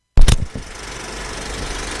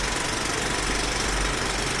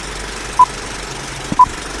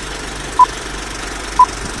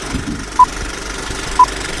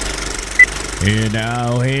Hey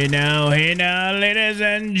now, ladies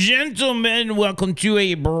and gentlemen, welcome to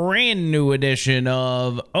a brand new edition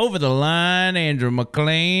of Over the Line. Andrew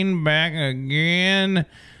McLean back again.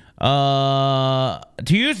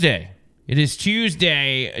 Tuesday. It is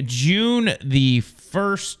Tuesday, June the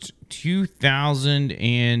 1st,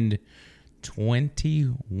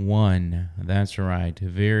 2021. That's right.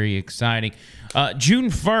 Very exciting.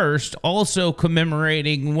 June 1st, also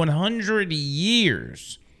commemorating 100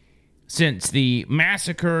 years since the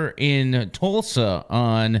massacre in Tulsa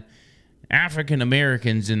on African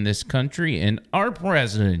Americans in this country, and our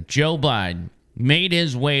president, Joe Biden, made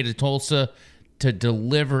his way to Tulsa to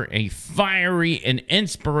deliver a fiery and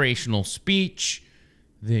inspirational speech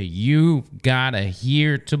that you've got to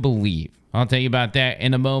hear to believe. I'll tell you about that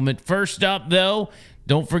in a moment. First up, though,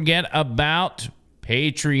 don't forget about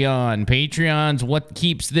Patreon. Patreon's what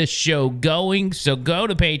keeps this show going, so go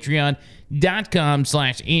to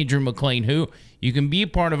patreon.com/Andrew McLean Who. You can be a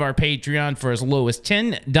part of our Patreon for as low as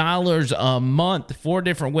 $10 a month. 4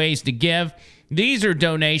 different ways to give. These are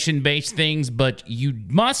donation-based things, but you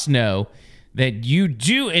must know that you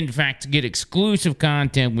do, in fact, get exclusive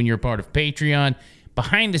content when you're part of Patreon.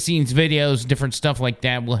 Behind-the-scenes videos, different stuff like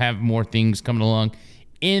that. We'll have more things coming along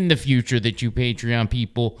in the future that you Patreon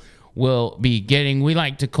people will be getting. We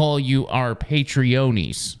like to call you our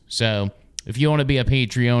Patreonies. So if you want to be a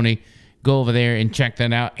Patreonie, go over there and check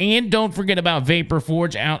that out. And don't forget about Vapor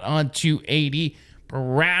Forge out on 280.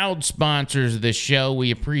 Proud sponsors of this show.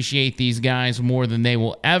 We appreciate these guys more than they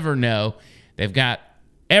will ever know. They've got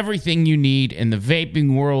everything you need in the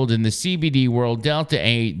vaping world, in the CBD world. Delta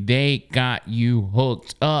 8, they got you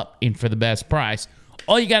hooked up and for the best price.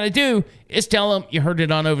 All you got to do is tell them you heard it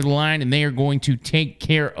on Over the Line, and they are going to take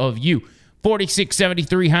care of you.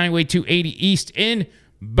 4673 Highway 280 East in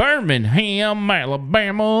Birmingham,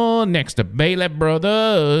 Alabama, next to Bailey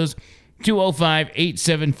Brothers,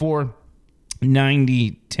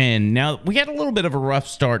 205-874-9010. Now, we had a little bit of a rough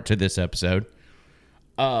start to this episode.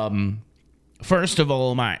 First of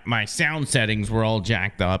all, my sound settings were all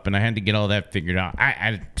jacked up, and I had to get all that figured out.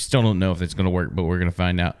 I still don't know if it's going to work, but we're going to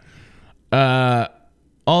find out.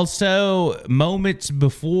 Also, moments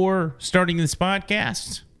before starting this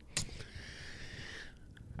podcast,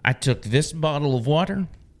 I took this bottle of water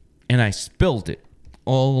and I spilled it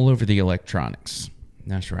all over the electronics.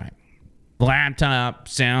 That's right. Laptop,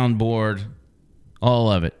 soundboard,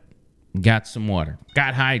 all of it. Got some water.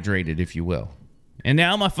 Got hydrated, if you will. And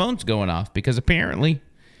now my phone's going off because apparently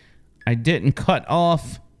I didn't cut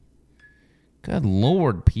off. Good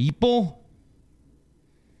Lord, people.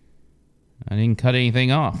 I didn't cut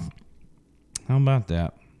anything off. How about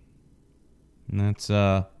that? And that's,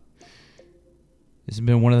 this has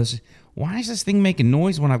been one of those. Why is this thing making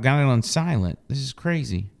noise when I've got it on silent? This is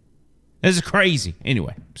crazy. This is crazy.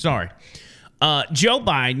 Anyway, sorry. Joe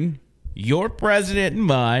Biden, your president and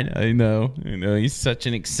mine. I know. He's such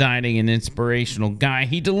an exciting and inspirational guy.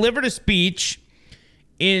 He delivered a speech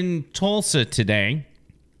in Tulsa today,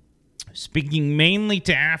 speaking mainly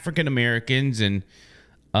to African Americans and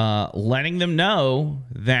letting them know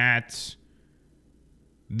that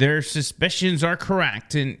their suspicions are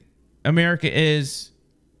correct and America is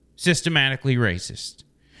systematically racist.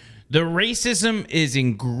 The racism is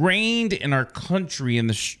ingrained in our country, in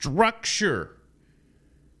the structure,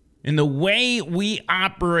 in the way we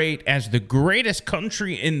operate as the greatest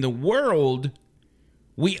country in the world.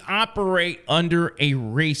 We operate under a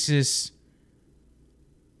racist,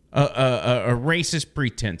 a racist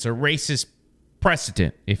pretense, a racist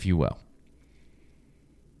precedent, if you will.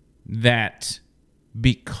 That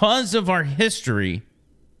because of our history,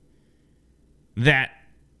 that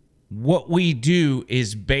what we do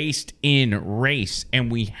is based in race, and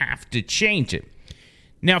we have to change it.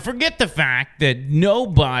 Now, forget the fact that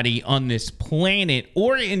nobody on this planet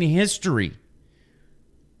or in history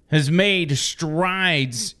has made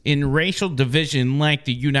strides in racial division like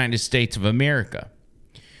the United States of America.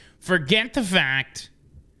 Forget the fact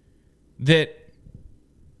that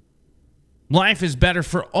life is better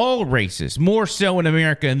for all races, more so in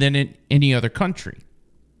America than in any other country.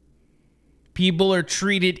 People are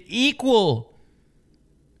treated equal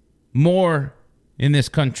more in this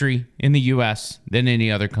country, in the U.S., than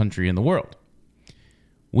any other country in the world.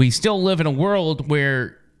 We still live in a world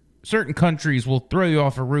where certain countries will throw you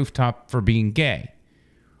off a rooftop for being gay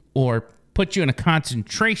or put you in a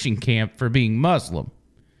concentration camp for being Muslim.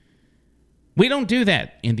 We don't do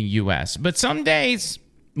that in the U.S., but some days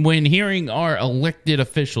when hearing our elected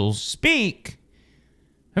officials speak,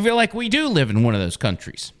 I feel like we do live in one of those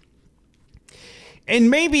countries.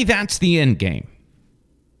 And maybe that's the end game.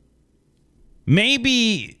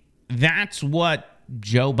 Maybe that's what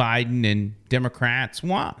Joe Biden and Democrats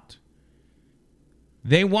want.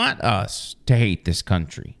 They want us to hate this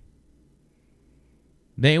country.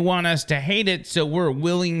 They want us to hate it, so we're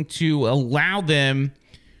willing to allow them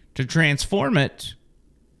to transform it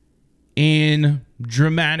in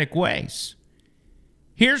dramatic ways.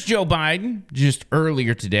 Here's Joe Biden just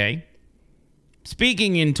earlier today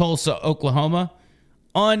speaking in Tulsa, Oklahoma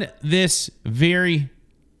on this very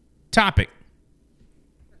topic.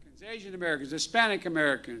 Asian Americans, Hispanic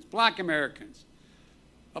Americans, Black Americans,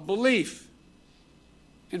 a belief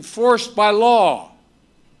enforced by law,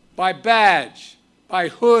 by badge, by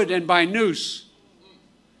hood, and by noose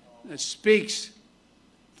that speaks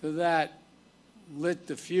to that lit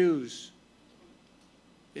the fuse.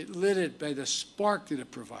 It lit it by the spark that it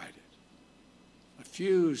provided. A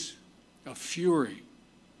fuse of fury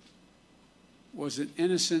was an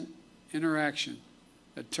innocent interaction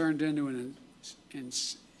that turned into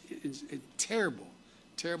a terrible,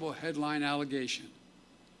 terrible headline allegation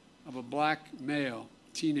of a black male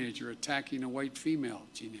teenager attacking a white female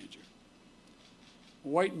teenager. A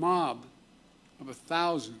white mob of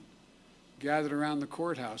 1,000 gathered around the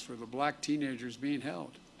courthouse where the black teenagers being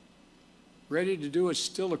held. Ready to do what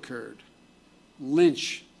still occurred,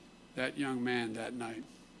 lynch that young man that night.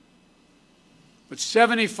 But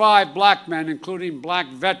 75 black men, including black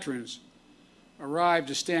veterans, arrived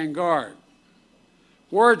to stand guard.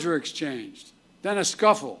 Words were exchanged, then a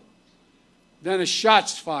scuffle, then a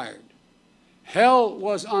shots fired. Hell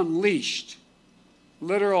was unleashed.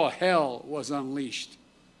 Literal hell was unleashed.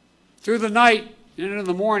 Through the night and into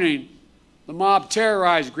the morning, the mob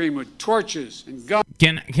terrorized Greenwood, torches and guns.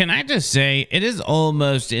 Can I just say, it is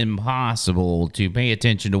almost impossible to pay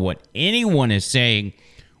attention to what anyone is saying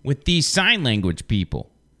with these sign language people.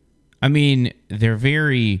 I mean, they're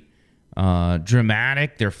very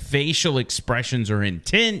dramatic. Their facial expressions are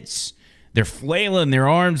intense. They're flailing their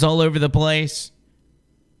arms all over the place.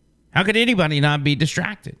 How could anybody not be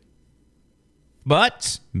distracted?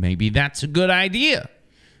 But maybe that's a good idea,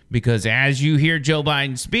 because as you hear Joe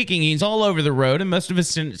Biden speaking, he's all over the road and most of his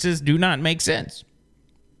sentences do not make sense.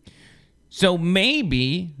 So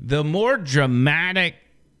maybe the more dramatic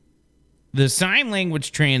the sign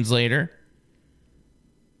language translator,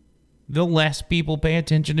 the less people pay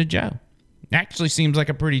attention to Joe. Actually seems like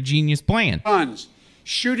a pretty genius plan. Guns,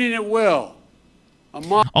 shooting at will.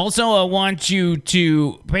 Also, I want you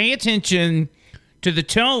to pay attention to the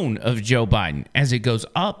tone of Joe Biden as it goes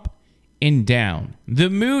up and down. The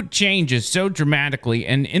mood changes so dramatically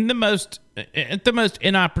and at the most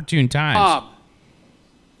inopportune times. Mob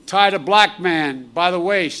tied a black man by the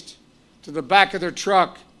waist to the back of their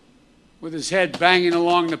truck with his head banging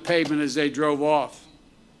along the pavement as they drove off.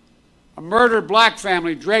 A murdered black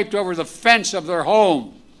family draped over the fence of their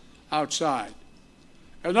home outside.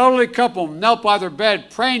 An elderly couple knelt by their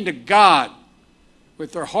bed praying to God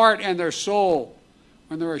with their heart and their soul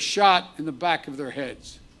when they were shot in the back of their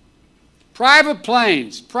heads. Private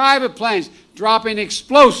planes dropping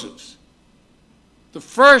explosives. The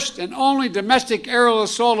first and only domestic aerial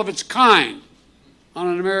assault of its kind on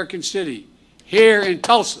an American city here in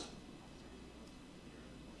Tulsa.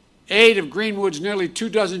 8 of Greenwood's nearly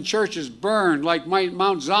 24 churches burned like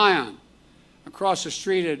Mount Zion across the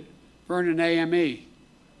street at Vernon AME.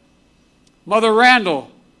 Mother Randall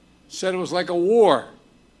said it was like a war.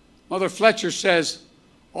 Mother Fletcher says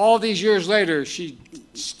all these years later she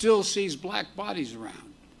still sees black bodies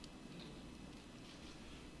around.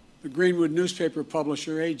 The Greenwood newspaper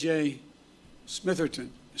publisher A.J. Smitherman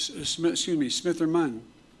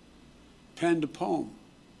penned a poem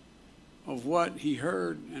of what he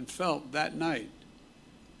heard and felt that night.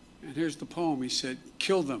 And here's the poem. He said,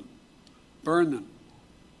 "Kill them, burn them,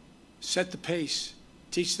 set the pace,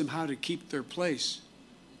 teach them how to keep their place.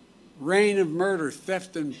 Reign of murder,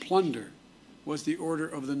 theft, and plunder was the order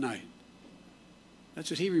of the night."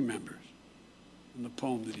 That's what he remembers in the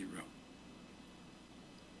poem that he wrote.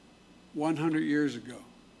 100 years ago,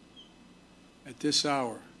 at this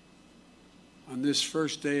hour, on this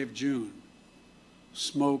first day of June,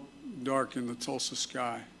 smoke darkened the Tulsa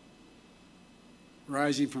sky,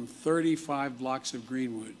 rising from 35 blocks of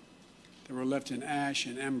Greenwood that were left in ash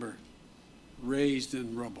and ember, raised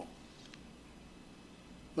in rubble.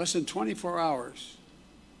 Less than 24 hours,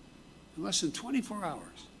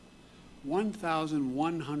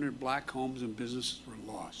 1,100 black homes and businesses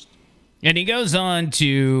were lost. And he goes on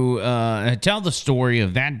to tell the story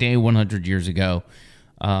of that day 100 years ago,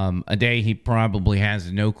 a day he probably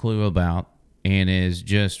has no clue about and is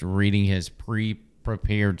just reading his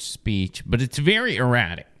pre-prepared speech. But it's very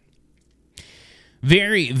erratic.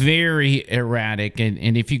 Very, very erratic.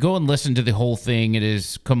 And if you go and listen to the whole thing, it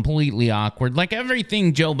is completely awkward, like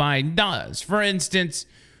everything Joe Biden does. For instance,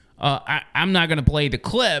 I'm not going to play the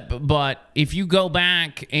clip, but if you go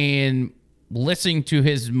back and listen to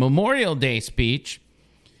his Memorial Day speech,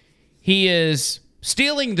 he is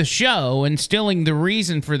stealing the show and stealing the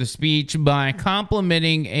reason for the speech by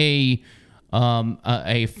complimenting a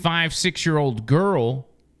 5-6-year-old girl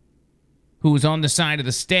who was on the side of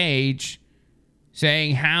the stage,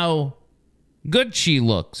 saying how good she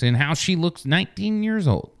looks and how she looks 19 years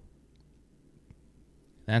old.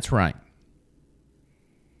 That's right.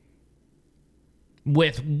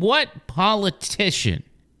 With what politician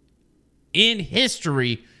in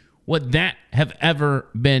history would that have ever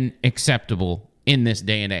been acceptable in this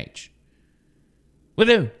day and age? With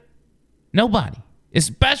who? Nobody.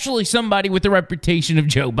 Especially somebody with the reputation of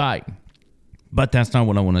Joe Biden. But that's not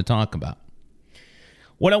what I want to talk about.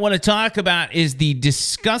 What I want to talk about is the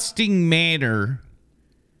disgusting manner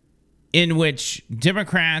in which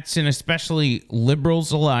Democrats and especially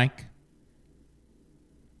liberals alike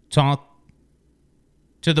talk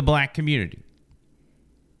to the black community.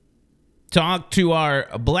 Talk to our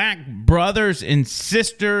black brothers and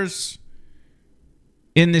sisters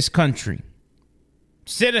in this country.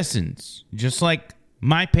 Citizens, just like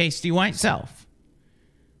my pasty white self,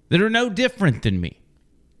 that are no different than me.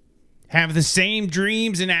 Have the same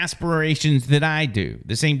dreams and aspirations that I do,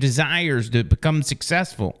 the same desires to become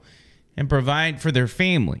successful and provide for their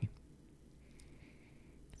family.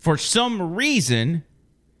 For some reason,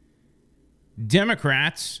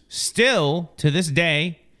 Democrats still, to this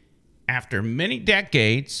day, after many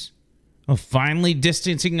decades of finally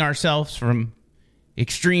distancing ourselves from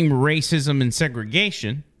extreme racism and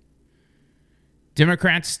segregation,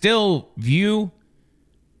 Democrats still view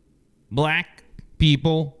black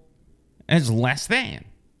people as less than.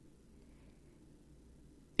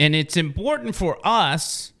 And it's important for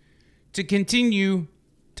us to continue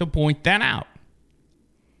to point that out.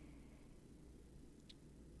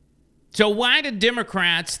 So why do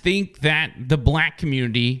Democrats think that the black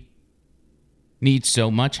community needs so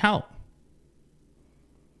much help?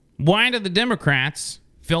 Why do the Democrats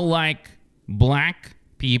feel like black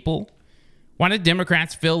people? Why do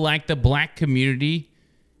Democrats feel like the black community,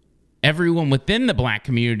 everyone within the black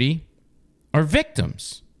community, are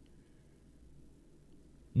victims?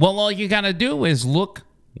 Well, all you got to do is look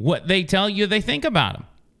what they tell you they think about them.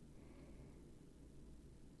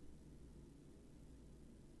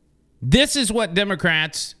 This is what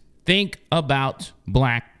Democrats think about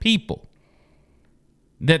black people.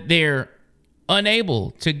 That they're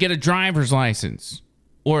unable to get a driver's license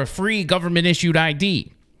or a free government-issued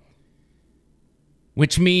ID,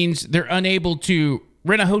 which means they're unable to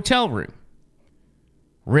rent a hotel room,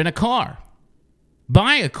 rent a car,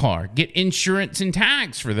 buy a car, get insurance and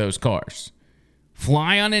tags for those cars,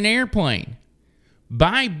 fly on an airplane,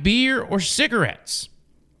 buy beer or cigarettes.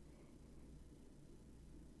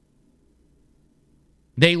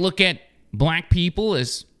 They look at black people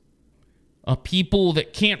as a people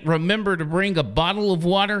that can't remember to bring a bottle of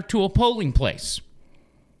water to a polling place,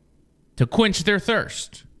 to quench their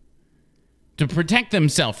thirst, to protect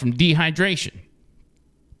themselves from dehydration.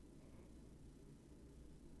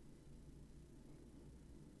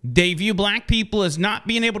 They view black people as not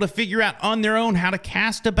being able to figure out on their own how to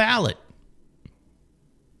cast a ballot,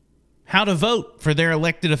 how to vote for their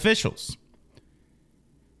elected officials.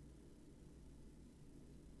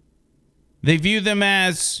 They view them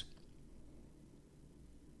as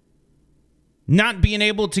not being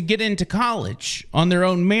able to get into college on their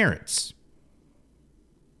own merits,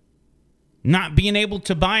 not being able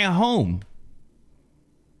to buy a home,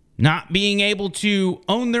 not being able to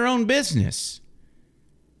own their own business,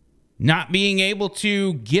 not being able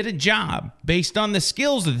to get a job based on the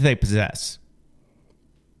skills that they possess.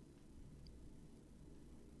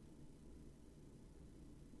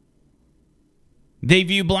 They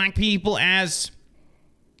view black people as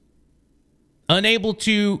unable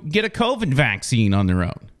to get a COVID vaccine on their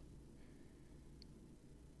own.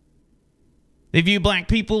 They view black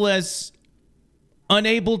people as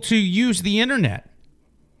unable to use the internet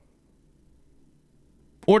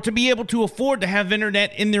or to be able to afford to have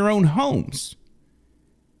internet in their own homes.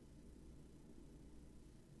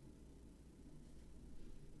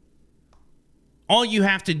 All you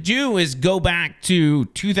have to do is go back to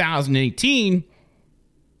 2018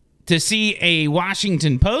 to see a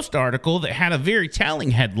Washington Post article that had a very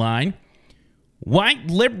telling headline: white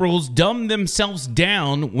liberals dumb themselves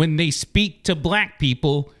down when they speak to black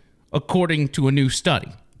people, according to a new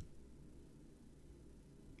study.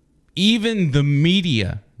 Even the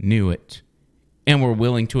media knew it and were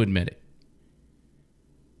willing to admit it.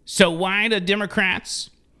 So why do Democrats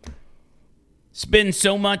spend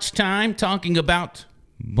so much time talking about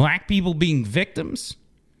black people being victims?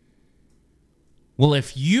 Well,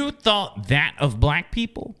 if you thought that of black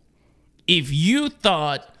people, if you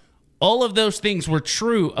thought all of those things were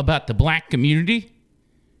true about the black community,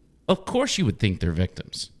 of course you would think they're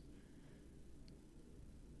victims.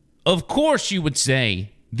 Of course you would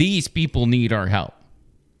say these people need our help.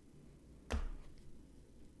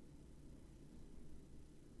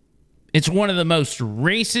 It's one of the most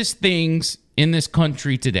racist things in this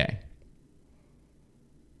country today.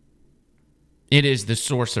 It is the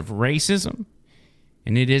source of racism,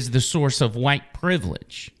 and it is the source of white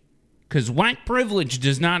privilege. Because white privilege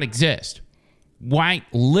does not exist. White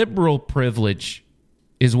liberal privilege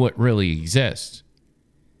is what really exists.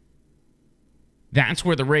 That's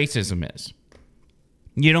where the racism is.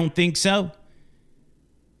 You don't think so?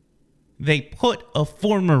 They put a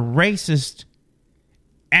former racist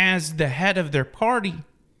as the head of their party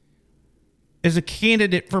as a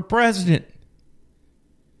candidate for president.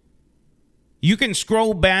 You can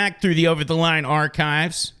scroll back through the Over the Line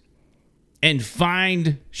archives and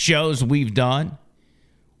find shows we've done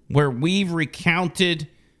where we've recounted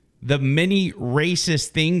the many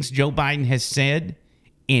racist things Joe Biden has said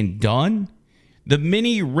and done, the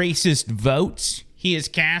many racist votes he has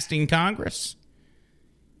cast in Congress.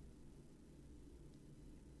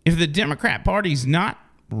 If the Democrat Party's not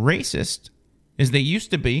racist as they used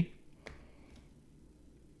to be,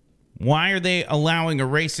 why are they allowing a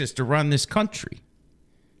racist to run this country?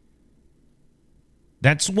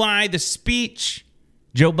 That's why the speech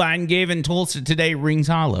Joe Biden gave in Tulsa today rings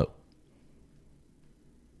hollow.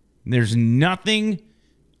 There's nothing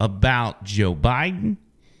about Joe Biden.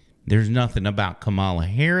 There's nothing about Kamala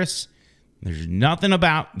Harris. There's nothing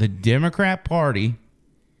about the Democrat Party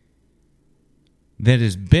that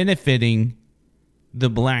is benefiting the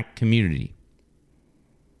black community.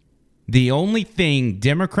 The only thing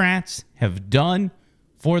Democrats have done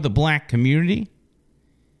for the black community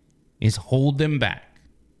is hold them back.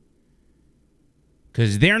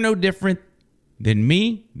 Because they're no different than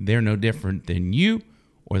me. They're no different than you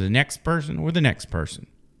or the next person or the next person.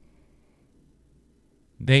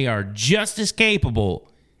 They are just as capable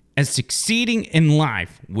as succeeding in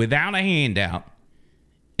life without a handout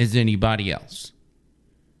as anybody else.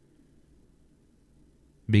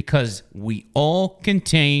 Because we all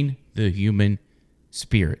contain the human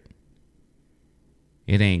spirit.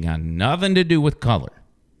 It ain't got nothing to do with color.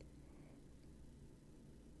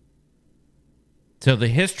 So the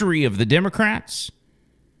history of the Democrats,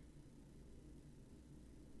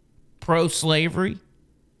 pro-slavery,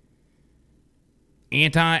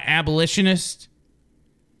 anti-abolitionist,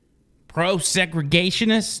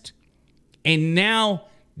 pro-segregationist, and now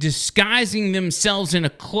disguising themselves in a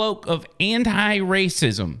cloak of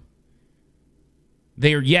anti-racism,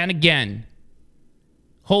 they are yet again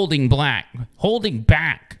holding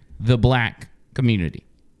back the black community.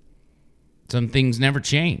 Some things never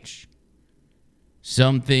change.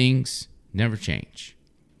 Some things never change.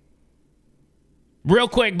 Real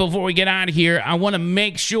quick before we get out of here, I want to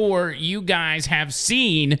make sure you guys have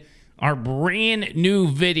seen our brand new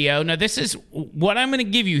video. Now, this is what I'm going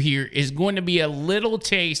to give you here is going to be a little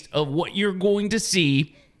taste of what you're going to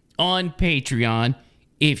see on Patreon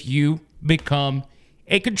if you become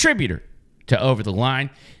a contributor to Over the Line.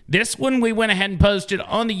 This one we went ahead and posted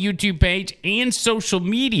on the YouTube page and social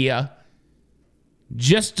media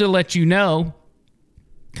just to let you know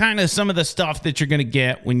kind of some of the stuff that you're going to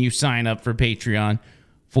get when you sign up for Patreon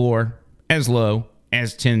for as low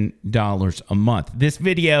as $10 a month. This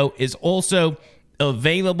video is also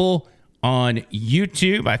available on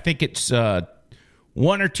YouTube. I think it's 1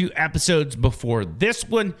 or 2 episodes before this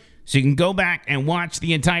one, so you can go back and watch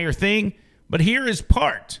the entire thing. But here is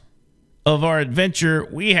part of our adventure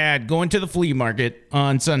we had going to the flea market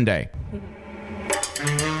on Sunday.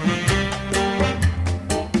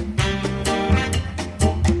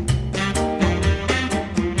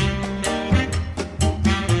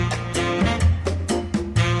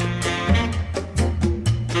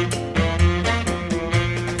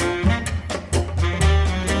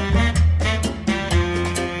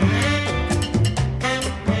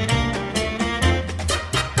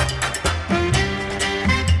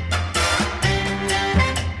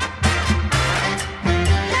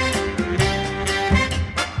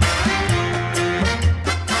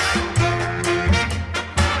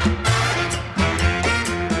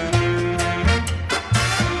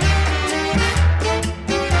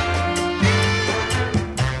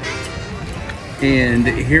 And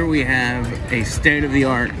here we have a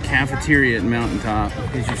state-of-the-art cafeteria at Mountaintop.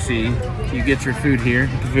 As you see, you get your food here,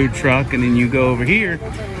 the food truck, and then you go over here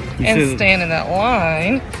and stand in that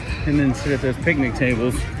line, and then sit at those picnic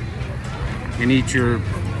tables and eat your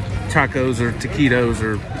tacos or taquitos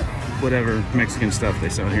or whatever Mexican stuff they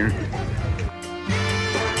sell here.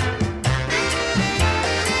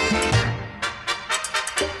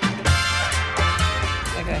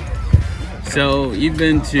 So you've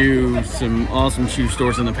been to some awesome shoe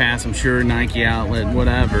stores in the past, I'm sure, Nike Outlet,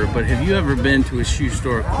 whatever, but have you ever been to a shoe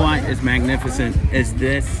store quite as magnificent as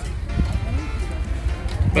this?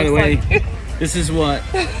 By the way, this is what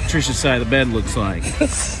Trisha's side of the bed looks like.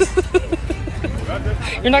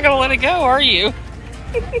 You're not gonna let it go, are you?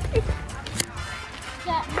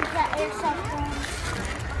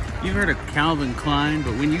 You've heard of Calvin Klein,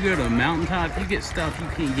 but when you go to a Mountaintop, you get stuff you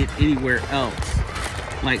can't get anywhere else.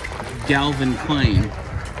 Like Calvin Klein.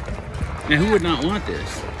 Now, who would not want this?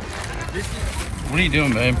 What are you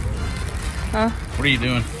doing, babe? Huh? What are you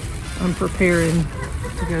doing? I'm preparing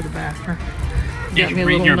to go to the bathroom. Yeah, you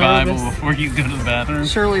read your Bible before you go to the bathroom?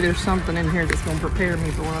 Surely there's something in here that's going to prepare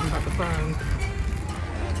me for what I'm about to find.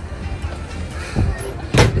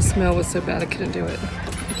 The smell was so bad I couldn't do it.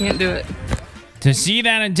 I can't do it. To see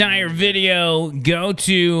that entire video, go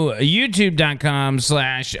to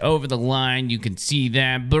youtube.com/overtheline. You can see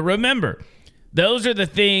that. But remember, those are the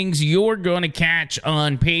things you're going to catch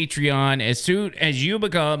on Patreon as soon as you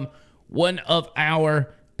become one of our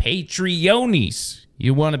Patreonies.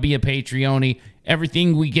 You want to be a Patreoni.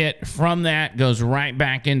 Everything we get from that goes right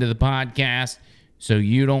back into the podcast, so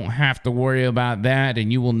you don't have to worry about that,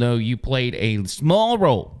 and you will know you played a small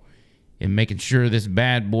role in making sure this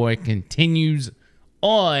bad boy continues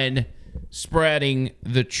on spreading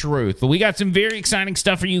the truth. But we got some very exciting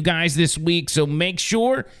stuff for you guys this week, so make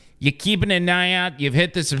sure you're keeping an eye out. You've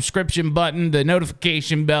hit the subscription button, the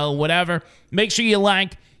notification bell, whatever. Make sure you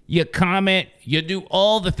like, you comment, you do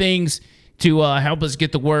all the things to help us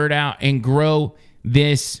get the word out and grow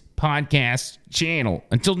this podcast channel.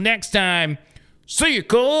 Until next time, see you,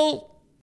 Cole.